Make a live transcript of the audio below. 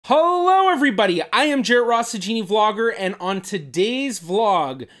Hello everybody, I am Jarrett Ross, the GeneaVlogger, and on today's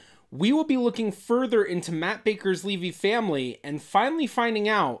vlog, we will be looking further into Matt Baker's Levy family and finally finding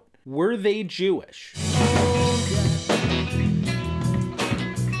out, were they Jewish?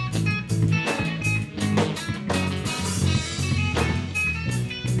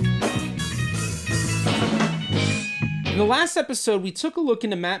 In the last episode, we took a look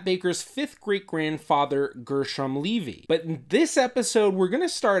into Matt Baker's fifth great-grandfather, Gershom Levy. But in this episode, we're going to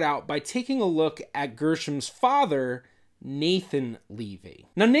start out by taking a look at Gershom's father, Nathan Levy.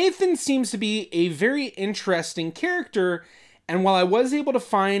 Now, Nathan seems to be a very interesting character, and while I was able to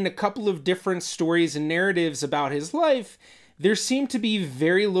find a couple of different stories and narratives about his life, there seemed to be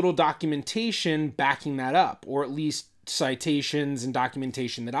very little documentation backing that up, or at least citations and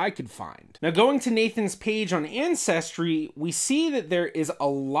documentation that I could find. Now, going to Nathan's page on Ancestry, we see that there is a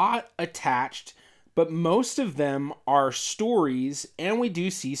lot attached, but most of them are stories, and we do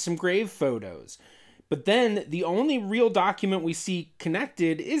see some grave photos. But then the only real document we see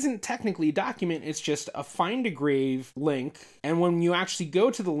connected isn't technically a document, it's just a find a grave link. And when you actually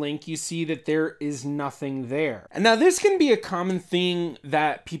go to the link, you see that there is nothing there. And now this can be a common thing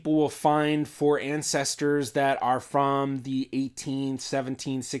that people will find for ancestors that are from the 18th,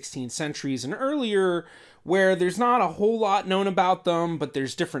 17th, 16th centuries and earlier, where there's not a whole lot known about them, but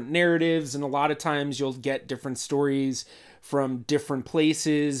there's different narratives, and a lot of times you'll get different stories from different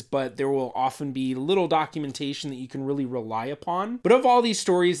places, but there will often be little documentation that you can really rely upon. But of all these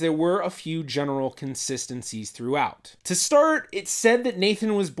stories, there were a few general consistencies throughout. To start, it said that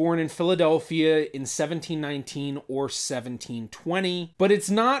Nathan was born in Philadelphia in 1719 or 1720, but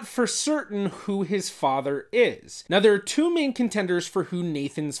it's not for certain who his father is. Now, there are two main contenders for who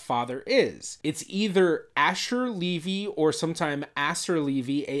Nathan's father is. It's either Asher Levy, or sometime Asser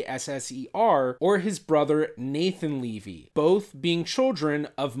Levy, A-S-S-E-R, or his brother Nathan Levy, both being children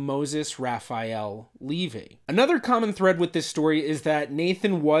of Moses Raphael Levy. Another common thread with this story is that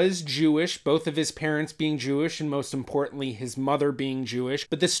Nathan was Jewish, both of his parents being Jewish and most importantly his mother being Jewish,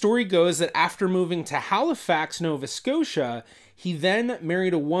 but the story goes that after moving to Halifax, Nova Scotia, he then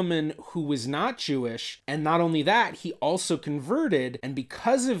married a woman who was not Jewish, and not only that, he also converted, and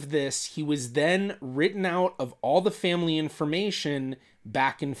because of this, he was then written out of all the family information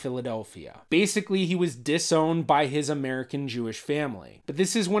back in Philadelphia. Basically, he was disowned by his American Jewish family. But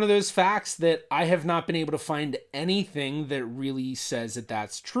this is one of those facts that I have not been able to find anything that really says that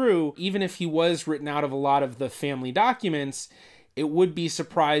that's true. Even if he was written out of a lot of the family documents, it would be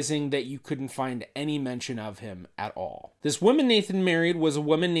surprising that you couldn't find any mention of him at all. This woman Nathan married was a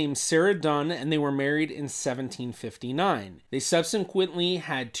woman named Sarah Dunn, and they were married in 1759. They subsequently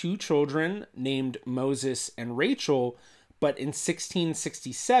had two children named Moses and Rachel, but in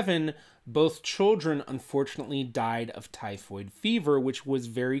 1667, both children unfortunately died of typhoid fever, which was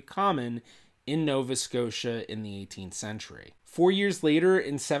very common in Nova Scotia in the 18th century. 4 years later,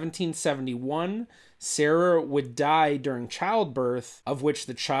 in 1771, Sarah would die during childbirth, of which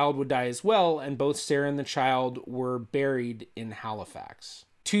the child would die as well, and both Sarah and the child were buried in Halifax.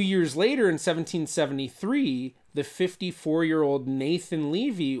 2 years later, in 1773, the 54-year-old Nathan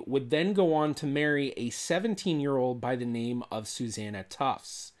Levy would then go on to marry a 17-year-old by the name of Susanna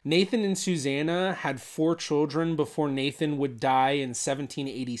Tufts. Nathan and Susanna had 4 children before Nathan would die in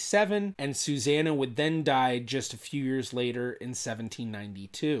 1787, and Susanna would then die just a few years later in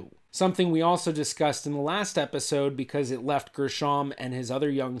 1792. Something we also discussed in the last episode because it left Gershom and his other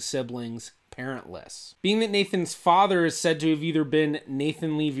young siblings parentless. Being that Nathan's father is said to have either been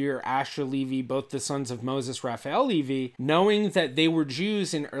Nathan Levy or Asher Levy, both the sons of Moses Raphael Levy, knowing that they were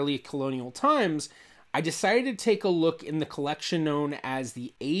Jews in early colonial times, I decided to take a look in the collection known as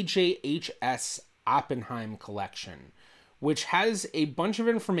the AJHS Oppenheim Collection, which has a bunch of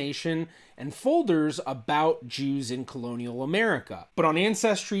information and folders about Jews in colonial America. But on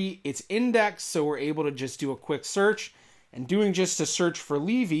Ancestry, it's indexed, so we're able to just do a quick search, and doing just a search for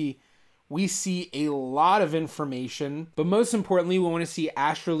Levy, we see a lot of information, but most importantly, we want to see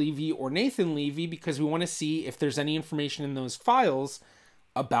Asher Levy or Nathan Levy because we want to see if there's any information in those files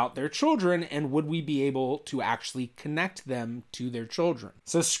about their children and would we be able to actually connect them to their children.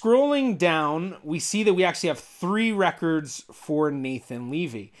 So scrolling down, we see that we actually have 3 records for Nathan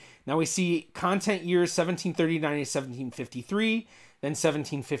Levy. Now we see content years 1739 to 1753, then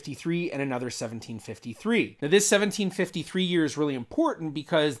 1753, and another 1753. Now, this 1753 year is really important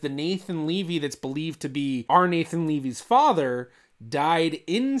because the Nathan Levy that's believed to be our Nathan Levy's father died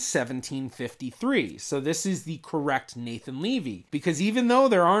in 1753. So this is the correct Nathan Levy. Because even though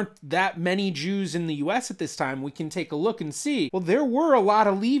there aren't that many Jews in the US at this time, we can take a look and see, well, there were a lot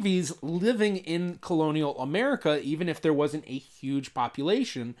of Levys living in colonial America, even if there wasn't a huge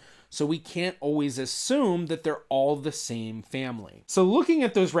population. So we can't always assume that they're all the same family. So looking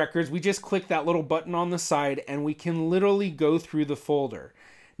at those records, we just click that little button on the side and we can literally go through the folder.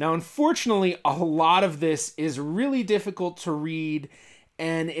 Now, unfortunately, a lot of this is really difficult to read,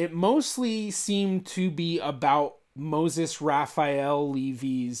 and it mostly seemed to be about Moses Raphael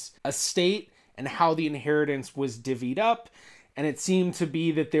Levy's estate and how the inheritance was divvied up. And it seemed to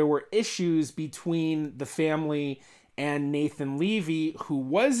be that there were issues between the family and Nathan Levy, who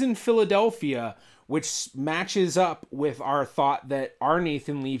was in Philadelphia, which matches up with our thought that our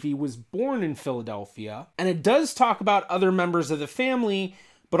Nathan Levy was born in Philadelphia. And it does talk about other members of the family,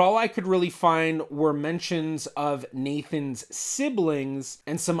 but all I could really find were mentions of Nathan's siblings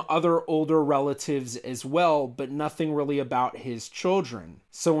and some other older relatives as well, but nothing really about his children.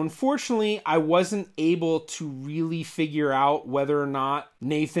 So unfortunately, I wasn't able to really figure out whether or not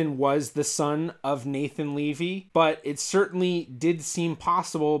Nathan was the son of Nathan Levy, but it certainly did seem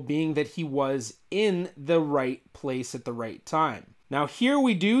possible, being that he was in the right place at the right time. Now here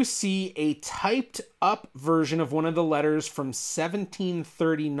we do see a typed up version of one of the letters from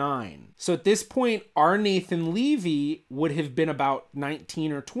 1739. So at this point, our Nathan Levy would have been about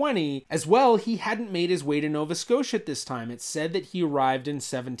 19 or 20. As well, he hadn't made his way to Nova Scotia at this time. It said that he arrived in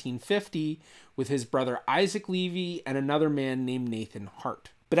 1750 with his brother Isaac Levy and another man named Nathan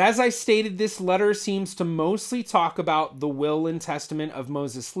Hart. But as I stated, this letter seems to mostly talk about the will and testament of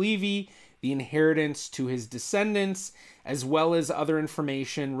Moses Levy, the inheritance to his descendants, as well as other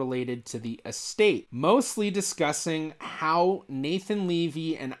information related to the estate, mostly discussing how Nathan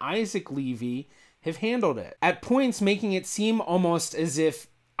Levy and Isaac Levy have handled it, at points making it seem almost as if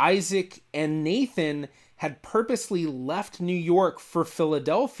Isaac and Nathan had purposely left New York for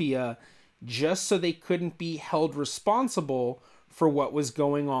Philadelphia just so they couldn't be held responsible for what was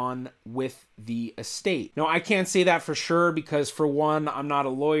going on with the estate. Now, I can't say that for sure because, for one, I'm not a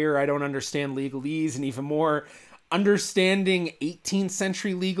lawyer. I don't understand legalese, and even more, understanding 18th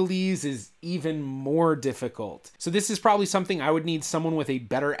century legalese is even more difficult. So this is probably something I would need someone with a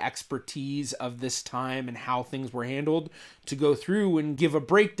better expertise of this time and how things were handled to go through and give a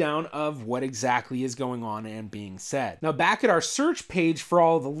breakdown of what exactly is going on and being said. Now, back at our search page for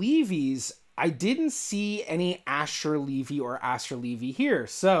all the Levys, I didn't see any Asher Levy or Asher Levy here.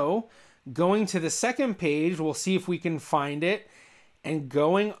 So going to the second page, we'll see if we can find it. And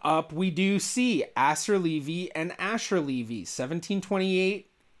going up, we do see Asher Levy and Asher Levy, 1728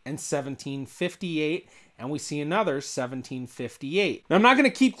 and 1758. And we see another 1758. Now, I'm not going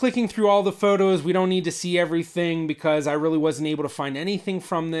to keep clicking through all the photos. We don't need to see everything because I really wasn't able to find anything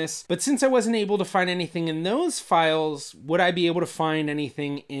from this. But since I wasn't able to find anything in those files, would I be able to find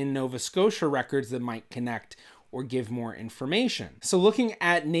anything in Nova Scotia records that might connect or give more information? So looking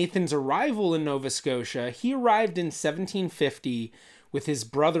at Nathan's arrival in Nova Scotia, he arrived in 1750 with his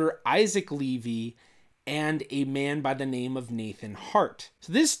brother Isaac Levy and a man by the name of Nathan Hart.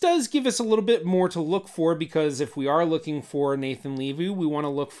 So this does give us a little bit more to look for, because if we are looking for Nathan Levy, we want to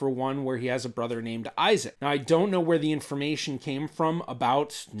look for one where he has a brother named Isaac. Now, I don't know where the information came from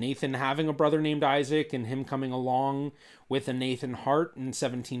about Nathan having a brother named Isaac and him coming along with a Nathan Hart in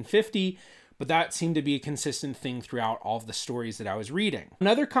 1750, but that seemed to be a consistent thing throughout all of the stories that I was reading.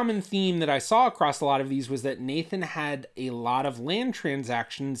 Another common theme that I saw across a lot of these was that Nathan had a lot of land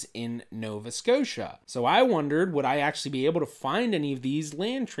transactions in Nova Scotia. So I wondered, would I actually be able to find any of these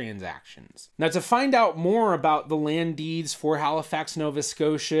land transactions? Now, to find out more about the land deeds for Halifax, Nova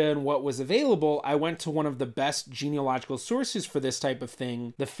Scotia, and what was available, I went to one of the best genealogical sources for this type of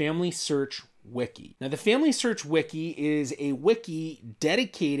thing, the Family Search Wiki. Now, the Family Search Wiki is a wiki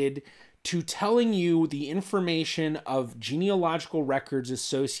dedicated to telling you the information of genealogical records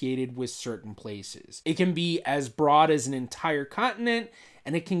associated with certain places. It can be as broad as an entire continent,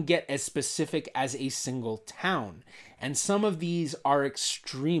 and it can get as specific as a single town. And some of these are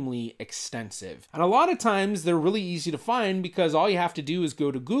extremely extensive. And a lot of times they're really easy to find because all you have to do is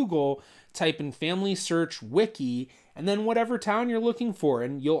go to Google, type in Family Search Wiki, and then whatever town you're looking for,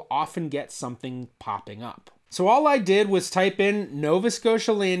 and you'll often get something popping up. So all I did was type in Nova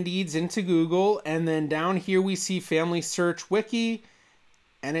Scotia land deeds into Google, and then down here we see Family Search Wiki,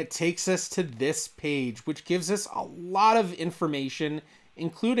 and it takes us to this page, which gives us a lot of information,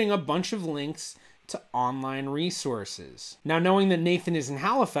 including a bunch of links to online resources. Now, knowing that Nathan is in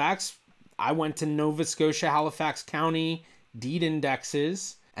Halifax, I went to Nova Scotia Halifax County deed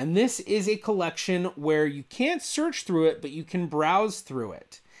indexes, And this is a collection where you can't search through it, but you can browse through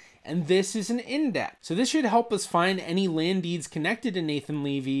it. And this is an index. So this should help us find any land deeds connected to Nathan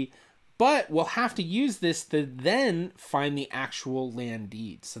Levy, but we'll have to use this to then find the actual land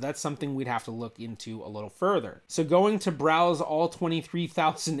deeds. So that's something we'd have to look into a little further. So going to browse all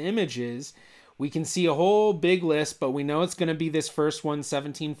 23,000 images, we can see a whole big list, but we know it's going to be this first one,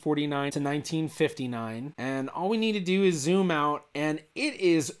 1749 to 1959. And all we need to do is zoom out, and it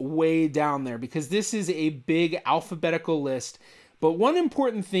is way down there because this is a big alphabetical list. But one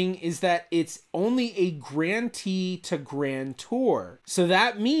important thing is that it's only a grantee to grantor. So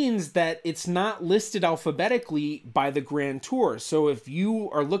that means that it's not listed alphabetically by the grantor. So if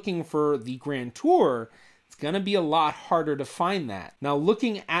you are looking for the grantor, it's going to be a lot harder to find that. Now,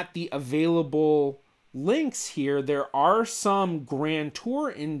 looking at the available links here, there are some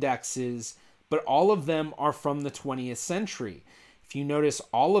grantor indexes, but all of them are from the 20th century. If you notice,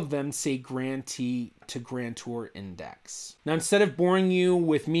 all of them say grantee to grantor index. Now, instead of boring you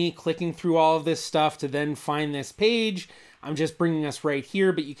with me clicking through all of this stuff to then find this page, I'm just bringing us right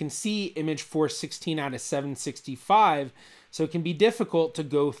here, but you can see image 416 out of 765, so it can be difficult to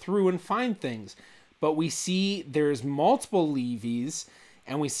go through and find things. But we see there's multiple Levies,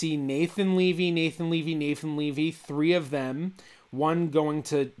 and we see Nathan Levy, Nathan Levy, Nathan Levy, 3 of them. 1 going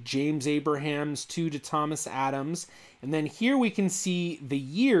to James Abrahams, 2 to Thomas Adams. And then here we can see the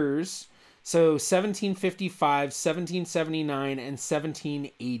years, so 1755, 1779, and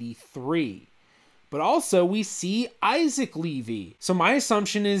 1783. But also we see Isaac Levy. So my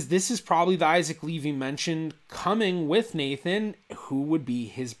assumption is this is probably the Isaac Levy mentioned coming with Nathan, who would be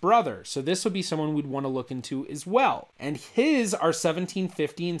his brother. So this would be someone we'd want to look into as well. And his are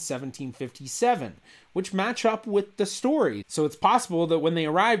 1750 and 1757, which match up with the story. So it's possible that when they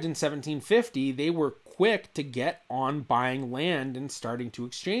arrived in 1750, they were quick to get on buying land and starting to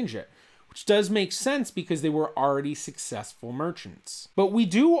exchange it, which does make sense because they were already successful merchants. But we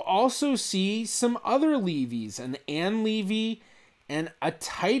do also see some other Levies, an Ann Levy and a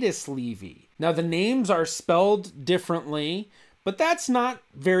Titus Levy. Now the names are spelled differently, but that's not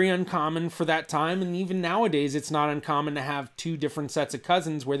very uncommon for that time. And even nowadays, it's not uncommon to have 2 different sets of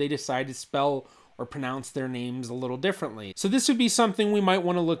cousins where they decide to spell or pronounce their names a little differently. So this would be something we might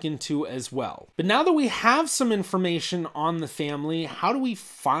want to look into as well. But now that we have some information on the family, how do we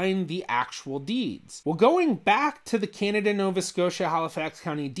find the actual deeds? Well, going back to the Canada, Nova Scotia, Halifax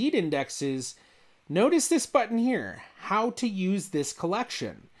County deed indexes, notice this button here, how to use this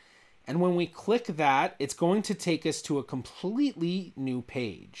collection. And when we click that, it's going to take us to a completely new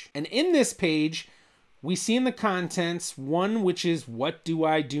page. And in this page, we see in the contents one which is what do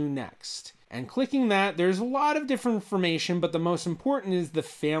I do next? And clicking that, there's a lot of different information, but the most important is the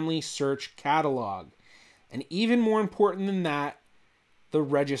family search catalog. And even more important than that, the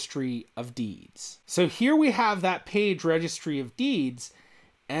registry of deeds. So here we have that page, registry of deeds,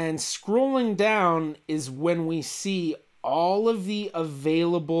 and scrolling down is when we see all of the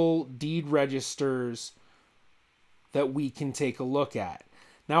available deed registers that we can take a look at.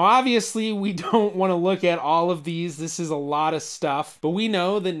 Now, obviously, we don't want to look at all of these. This is a lot of stuff. But we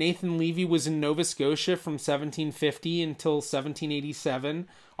know that Nathan Levy was in Nova Scotia from 1750 until 1787,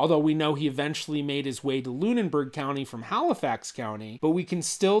 although we know he eventually made his way to Lunenburg County from Halifax County. But we can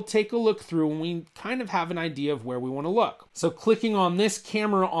still take a look through and we kind of have an idea of where we want to look. So clicking on this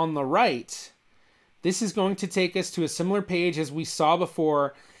camera on the right, this is going to take us to a similar page as we saw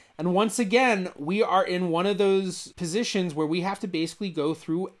before. And once again, we are in one of those positions where we have to basically go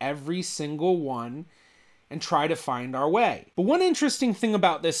through every single one and try to find our way. But one interesting thing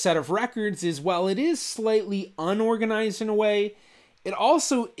about this set of records is, while it is slightly unorganized in a way, it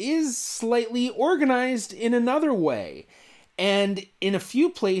also is slightly organized in another way. And in a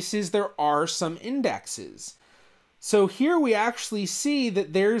few places, there are some indexes. So here we actually see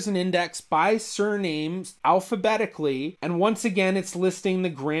that there's an index by surname alphabetically, and once again it's listing the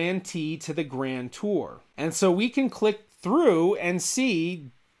grantee to the grantor. And so we can click through and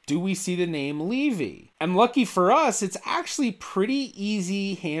see, do we see the name Levy? And lucky for us, it's actually pretty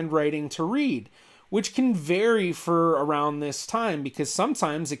easy handwriting to read, which can vary for around this time because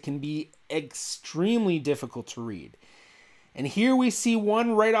sometimes it can be extremely difficult to read. And here we see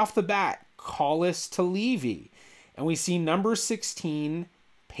one right off the bat, Collis to Levy. And we see number 16,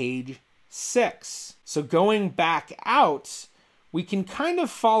 page 6. So going back out, we can kind of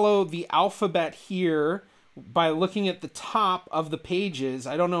follow the alphabet here by looking at the top of the pages.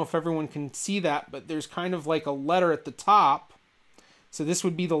 I don't know if everyone can see that, but there's kind of like a letter at the top. So this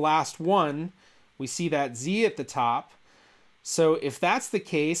would be the last one. We see that Z at the top. So if that's the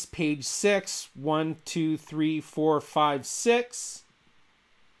case, page 6, 1, 2, 3, 4, 5, 6.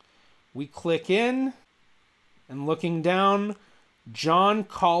 We click in, and looking down, John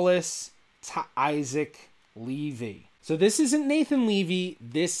Collis to Isaac Levy. So this isn't Nathan Levy,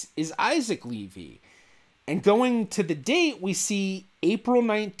 this is Isaac Levy. And going to the date, we see April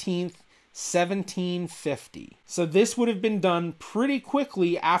 19th, 1750. So this would have been done pretty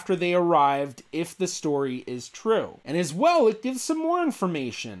quickly after they arrived if the story is true. And as well, it gives some more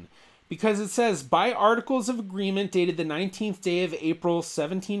information because it says, by articles of agreement dated the 19th day of April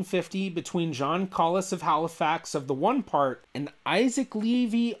 1750 between John Collis of Halifax of the one part and Isaac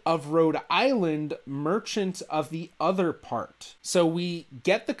Levy of Rhode Island, merchant of the other part. So we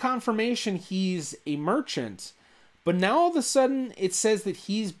get the confirmation he's a merchant, but now all of a sudden it says that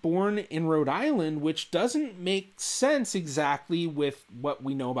he's born in Rhode Island, which doesn't make sense exactly with what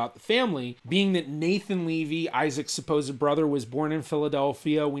we know about the family. Being that Nathan Levy, Isaac's supposed brother, was born in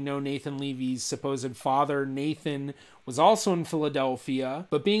Philadelphia. We know Nathan Levy's supposed father, Nathan, was also in Philadelphia.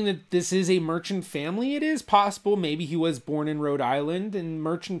 But being that this is a merchant family, it is possible maybe he was born in Rhode Island, and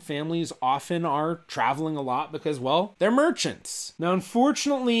merchant families often are traveling a lot because, well, they're merchants. Now,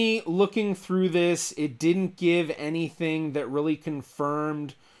 unfortunately, looking through this, it didn't give anything that really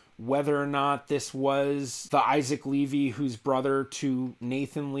confirmed whether or not this was the Isaac Levy who's brother to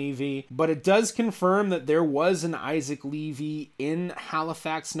Nathan Levy, but it does confirm that there was an Isaac Levy in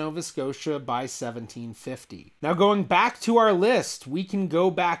Halifax, Nova Scotia by 1750. Now going back to our list, we can go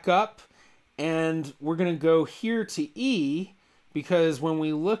back up and we're going to go here to E, because when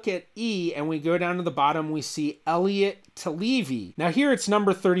we look at E and we go down to the bottom, we see Elliot to Levy. Now here it's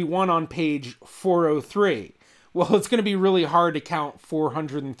number 31 on page 403. Well, it's going to be really hard to count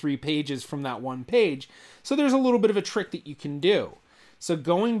 403 pages from that one page. So there's a little bit of a trick that you can do. So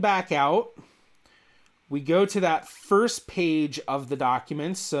going back out, we go to that first page of the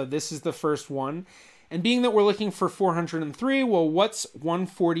documents. So this is the first one. And being that we're looking for 403, well, what's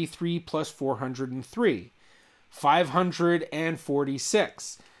 143 plus 403?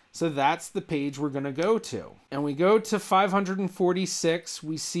 546. So that's the page we're going to go to. And we go to 546.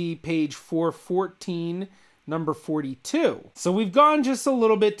 We see page 414. Number 42. So we've gone just a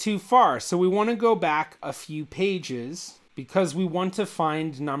little bit too far. So we want to go back a few pages because we want to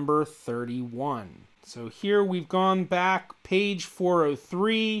find number 31. So here we've gone back page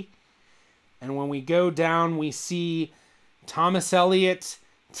 403. And when we go down, we see Thomas Elliot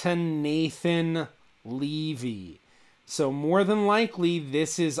to Nathan Levy. So more than likely,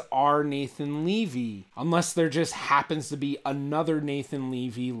 this is our Nathan Levy, unless there just happens to be another Nathan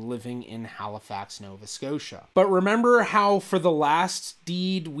Levy living in Halifax, Nova Scotia. But remember how for the last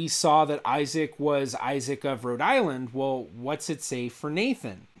deed, we saw that Isaac was Isaac of Rhode Island? Well, what's it say for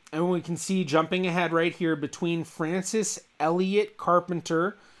Nathan? And we can see jumping ahead right here between Francis Elliot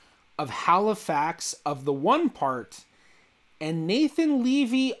Carpenter of Halifax of the one part and Nathan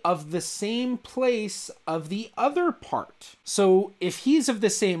Levy of the same place of the other part. So if he's of the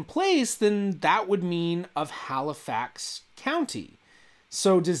same place, then that would mean of Halifax County.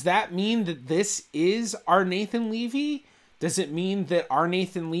 So does that mean that this is our Nathan Levy? Does it mean that our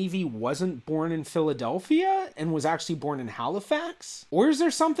Nathan Levy wasn't born in Philadelphia and was actually born in Halifax? Or is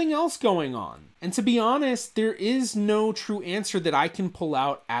there something else going on? And to be honest, there is no true answer that I can pull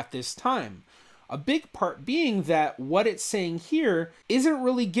out at this time. A big part being that what it's saying here isn't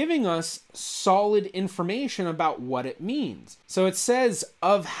really giving us solid information about what it means. So it says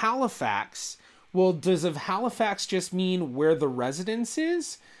of Halifax. Well, does of Halifax just mean where the residence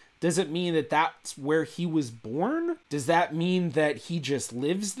is? Does it mean that that's where he was born? Does that mean that he just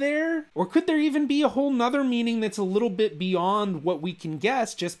lives there? Or could there even be a whole nother meaning that's a little bit beyond what we can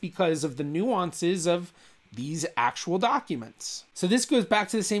guess just because of the nuances of these actual documents? So this goes back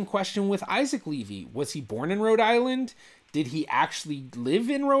to the same question with Isaac Levy. Was he born in Rhode Island? Did he actually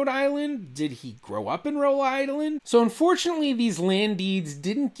live in Rhode Island? Did he grow up in Rhode Island? So unfortunately, these land deeds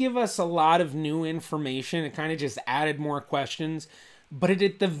didn't give us a lot of new information. It kind of just added more questions. But it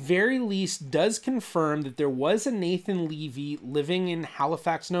at the very least does confirm that there was a Nathan Levy living in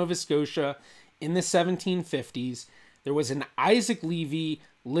Halifax, Nova Scotia in the 1750s. There was an Isaac Levy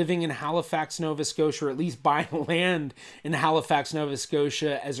living in Halifax, Nova Scotia, or at least buying land in Halifax, Nova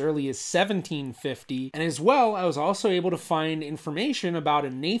Scotia as early as 1750. And as well, I was also able to find information about a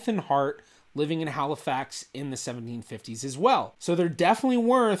Nathan Hart living in Halifax in the 1750s as well. So there definitely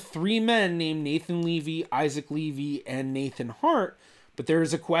were three men named Nathan Levy, Isaac Levy, and Nathan Hart. But there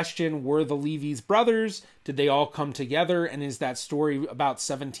is a question, were the Levy's brothers? Did they all come together? And is that story about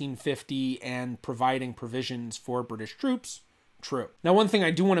 1750 and providing provisions for British troops true? Now, one thing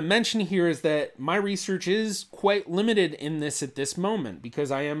I do want to mention here is that my research is quite limited in this at this moment because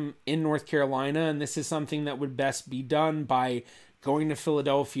I am in North Carolina, and this is something that would best be done by going to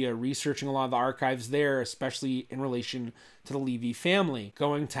Philadelphia, researching a lot of the archives there, especially in relation to the Levy family,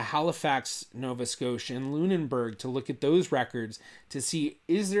 going to Halifax, Nova Scotia, and Lunenburg to look at those records to see,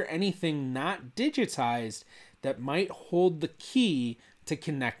 is there anything not digitized that might hold the key to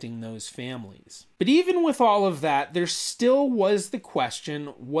connecting those families. But even with all of that, there still was the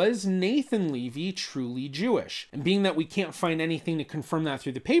question, was Nathan Levy truly Jewish? And being that we can't find anything to confirm that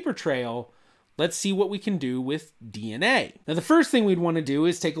through the paper trail, let's see what we can do with DNA. Now, the first thing we'd want to do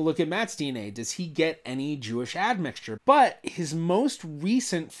is take a look at Matt's DNA. Does he get any Jewish admixture? But his most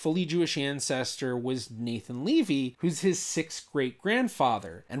recent fully Jewish ancestor was Nathan Levy, who's his 6th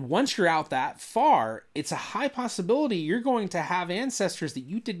great-grandfather. And once you're out that far, it's a high possibility you're going to have ancestors that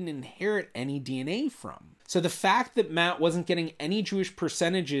you didn't inherit any DNA from. So the fact that Matt wasn't getting any Jewish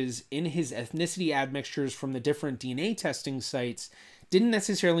percentages in his ethnicity admixtures from the different DNA testing sites didn't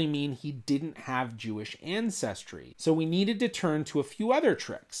necessarily mean he didn't have Jewish ancestry. So we needed to turn to a few other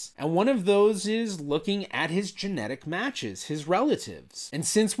tricks. And one of those is looking at his genetic matches, his relatives. And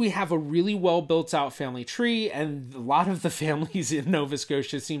since we have a really well built out family tree, and a lot of the families in Nova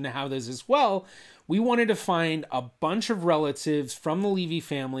Scotia seem to have those as well, we wanted to find a bunch of relatives from the Levy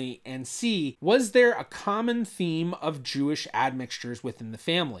family and see, was there a common theme of Jewish admixtures within the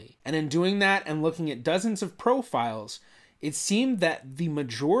family? And in doing that and looking at dozens of profiles, it seemed that the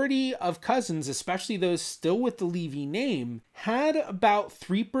majority of cousins, especially those still with the Levy name, had about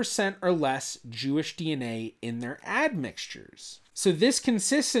 3% or less Jewish DNA in their admixtures. So this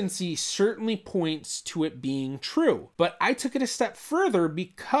consistency certainly points to it being true. But I took it a step further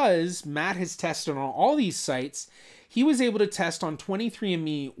because Matt has tested on all these sites. He was able to test on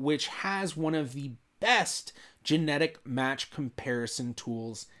 23andMe, which has one of the best genetic match comparison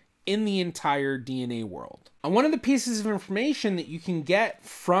tools in the entire DNA world. And one of the pieces of information that you can get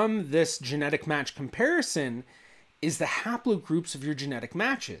from this genetic match comparison is the haplogroups of your genetic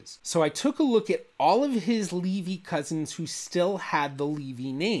matches. So I took a look at all of his Levy cousins who still had the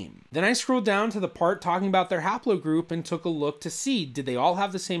Levy name. Then I scrolled down to the part talking about their haplogroup and took a look to see, did they all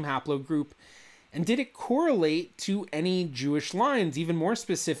have the same haplogroup? And did it correlate to any Jewish lines, even more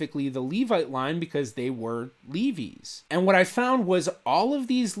specifically the Levite line, because they were Levies? And what I found was all of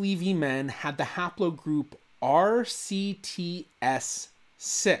these Levy men had the haplogroup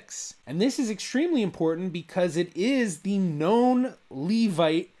RCTS6. And this is extremely important because it is the known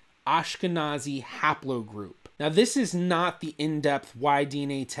Levite Ashkenazi haplogroup. Now, this is not the in-depth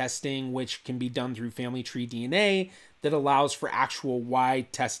Y-DNA testing, which can be done through family tree DNA, that allows for actual Y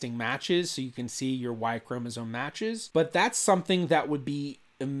testing matches, so you can see your Y chromosome matches. But that's something that would be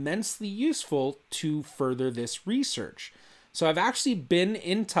immensely useful to further this research. So I've actually been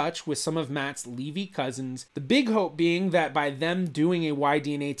in touch with some of Matt's Levy cousins, the big hope being that by them doing a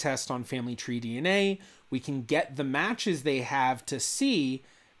Y-DNA test on family tree DNA, we can get the matches they have to see,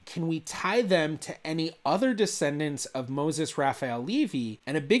 can we tie them to any other descendants of Moses Raphael Levy?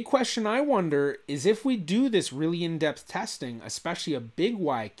 And a big question I wonder is, if we do this really in-depth testing, especially a big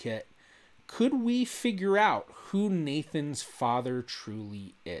Y kit, could we figure out who Nathan's father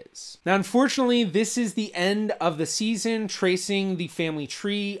truly is? Now, unfortunately, this is the end of the season, tracing the family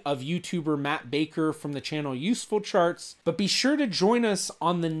tree of YouTuber Matt Baker from the channel Useful Charts. But be sure to join us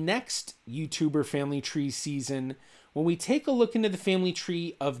on the next YouTuber family tree season, when we take a look into the family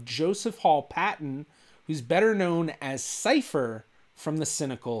tree of Joseph Hall Patton, who's better known as Cypher from The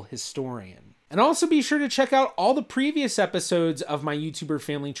Cynical Historian. And also be sure to check out all the previous episodes of my YouTuber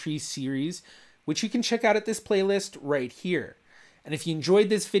family tree series, which you can check out at this playlist right here. And if you enjoyed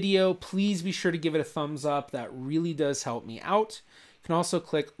this video, please be sure to give it a thumbs up. That really does help me out. You can also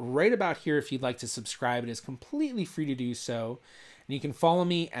click right about here if you'd like to subscribe. It is completely free to do so. And you can follow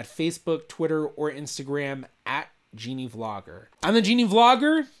me at Facebook, Twitter, or Instagram at GeneaVlogger. I'm the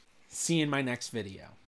GeneaVlogger. See you in my next video.